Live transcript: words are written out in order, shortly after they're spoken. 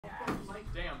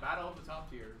Damn, battle of the top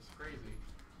tiers. Crazy.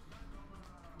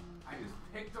 I just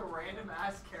picked a random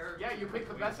ass character. Yeah, you picked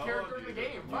the best character in the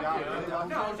game. Fuck Yeah, you.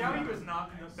 No, Xiaoyu was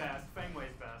not the best.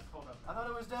 Fengwei's best. Hold up. I thought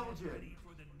it was Devil Jin.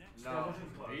 No,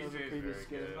 DJ's very good.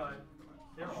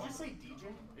 Did you just say DJ?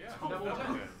 Yeah, Oh, Devil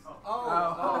Jin.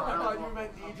 Oh, I thought you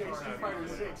meant DJ Street Fighter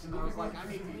 6. And I was like, I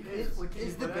mean,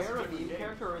 Is the bear a meme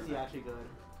character or is he actually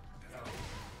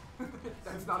good?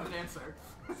 that's not an answer.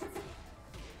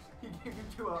 He gave you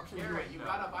two options. Garrett, you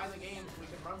gotta buy the game so we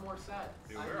can run more sets.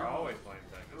 Dude, we're always playing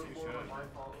Tekken. You should.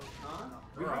 Huh?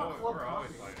 We're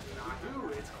always playing Tekken.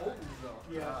 Dude, it's Colton's though.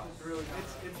 Yeah. It's really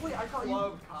good. Wait, I thought you.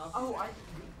 Oh,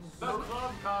 The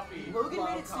club copy. Logan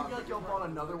made it seem like y'all bought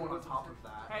another one on top of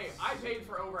that. Hey, I paid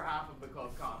for over half of the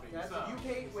club copy. So. You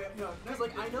paid. No, because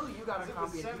like I know you got a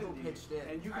copy and people pitched in.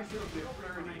 And you can do it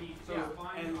for 30. So,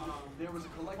 and there was a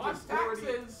collective Plus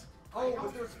taxes. Oh,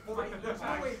 but there's 40. There's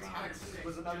no way taxes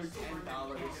was another $10. I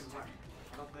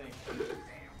don't think.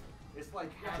 It's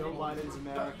like Joe Biden's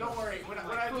America. Don't worry. When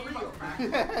I leave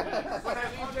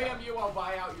JMU, I'll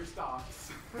buy out your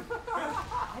stocks.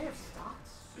 I have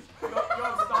stocks. You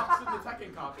have stocks in the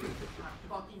Tekken copy.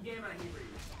 fucking game and I hate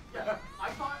reading. Yeah. I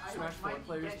thought I Smash might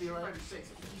 4 players be like 6.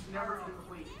 He's never even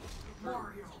played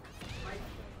Mario.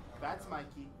 That's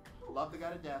Mikey. Love the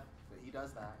guy to death, but he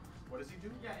does that. What does he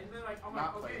do? Yeah, and then like, I'm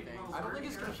Not like, play okay, things. I don't think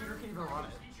his computer can even run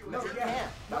it. No, he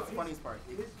can't. That's the funniest part.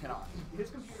 He cannot.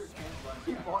 His computer can't run.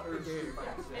 He bought the game.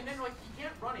 And then like he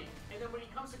can't run it. And then when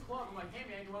he comes to club, I'm like, hey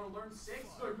man, you want to learn 6? He's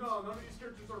like, no, none of these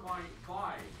characters are my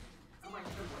vibe. I'm like,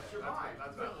 what's your vibe?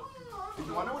 That's valid. Did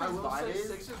you want to know what I his will vibe say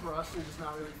is? 6 is Rust, who does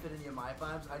not really fit any of my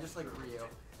vibes. I just like Rio.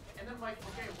 And then like,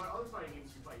 okay, what other fighting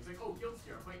games do you play? He's like, oh, Guild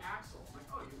Gear, I play Axel. I'm like,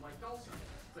 oh, you like Dulcin.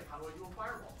 It's like, how do I do a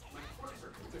fireball? I'm like, quarter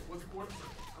circle. He's like, what's a quarter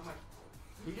circle? I'm like,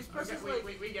 He just okay, presses like.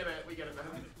 we get it,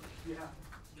 man. Yeah.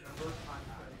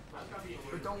 That's gotta be a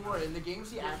But don't worry, in the games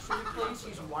he actually plays,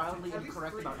 he's wildly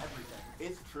incorrect about everything.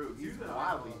 It's true. He's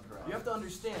wildly incorrect. You have to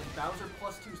understand, Bowser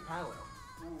 +2's Palo.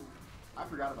 I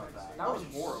forgot about that. That was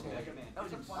horrible. sick. That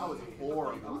was That was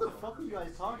horrible. Who the fuck are you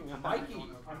guys talking about? Mikey.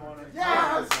 I'm on it.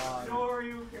 Yes!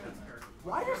 Xiaoyu.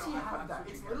 Why does he have that?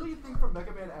 It's literally a thing from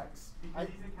Mega Man X. Because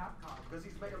he's a Capcom. Because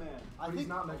he's Mega Man. I But he's think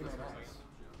not Mega Man X.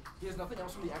 He has nothing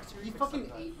else from the X series. he except fucking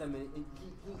that. ate them.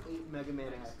 He ate Mega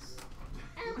Man X.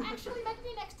 Actually, Mega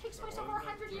Man X takes place over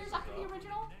 100 years after the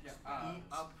original.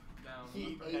 Up, down.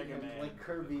 He Mega ate him Man. like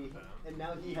Kirby, and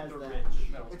now he has that.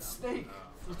 It's Snake.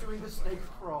 He's doing the Snake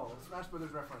crawl. Smash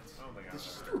Brothers reference. I don't think I Did she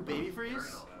just do a baby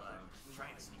freeze? Can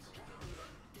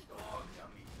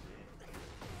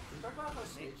you talk about how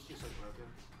Snake's just like broken?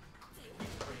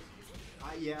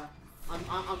 Yeah.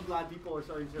 I'm glad people are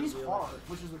starting to. He's realize hard,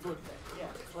 which is a good thing. Yeah.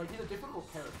 Like, he's a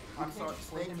difficult character. I'm sorry,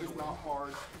 Snake is not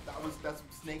hard. That's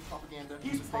Snake propaganda.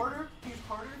 He's harder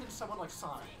than someone like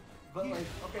Sonic. But like,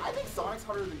 okay. I think Sonic's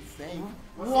harder than Snake.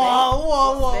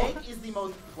 Whoa! Snake is the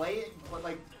most play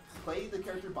the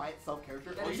character by itself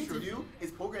character. All you should do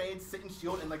is pull grenades, sit in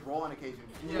shield, and like roll on occasion.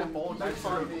 You will fold. That's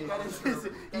true. That is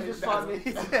true. He just fought me.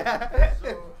 So,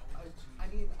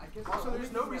 I mean, I guess. Also,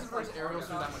 there's no reason for his aerials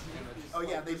to do that much damage. Oh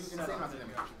yeah, they do insane amounts of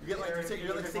damage. You get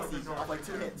like 60 off like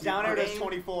 2 hits. Down air does Grenade-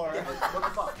 24. Yeah, what the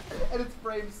fuck? And it's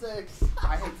frame 6.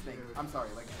 I hate Snake. I'm sorry.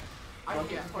 Like, I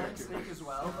hate playing Snake as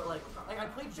well, but like I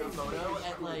played J-Moto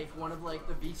at like one of like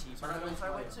the VT tournaments I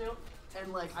went to,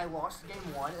 and like I lost game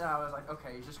 1, and I was like,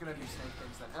 okay, he's just gonna do Snake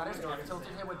things then. And I just tilted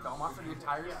him with Belmont for the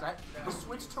entire set. He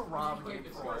switched to Rob game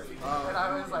 4, and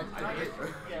I was like, Can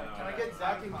I get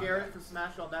Zach and Garrett to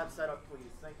smash on that setup, please?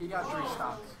 Thank he you. got 3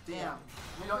 stocks. damn.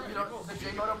 You know, the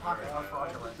J-Moto pockets are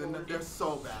fraudulent. They're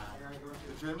so bad.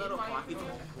 The Dreammetal pockets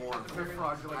are horrible. They're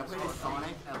fraudulent. I played a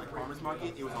Sonic at like Farmers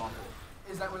Market. It was awful.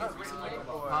 Was that recently?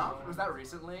 Or Huh? Was that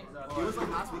recently? It was like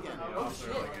last weekend. Oh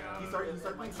shit! He started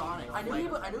playing Sonic. I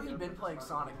knew he'd been playing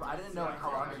Sonic, but I didn't know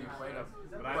how long you played him.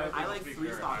 I like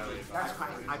 3 stocks.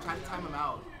 I tried to time him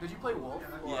out. Did you play Wolf?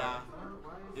 Yeah.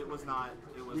 It was not.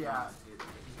 Yeah.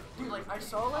 Dude, like I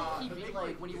saw like he beat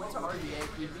like when he went to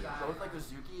RDA, he beat both like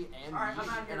Azuki and Mish,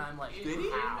 and I'm like, Did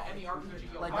he? Any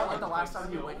RPG? like the last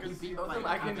time he went, he beat both of them.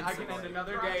 I can end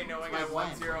another day knowing I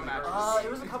won 0 matches.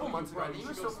 It was a couple months ago. I think he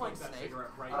was still playing Snake.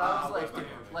 And I was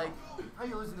like, how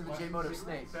you losing to the J-Moto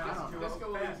Snake?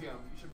 Disco Elysium. You should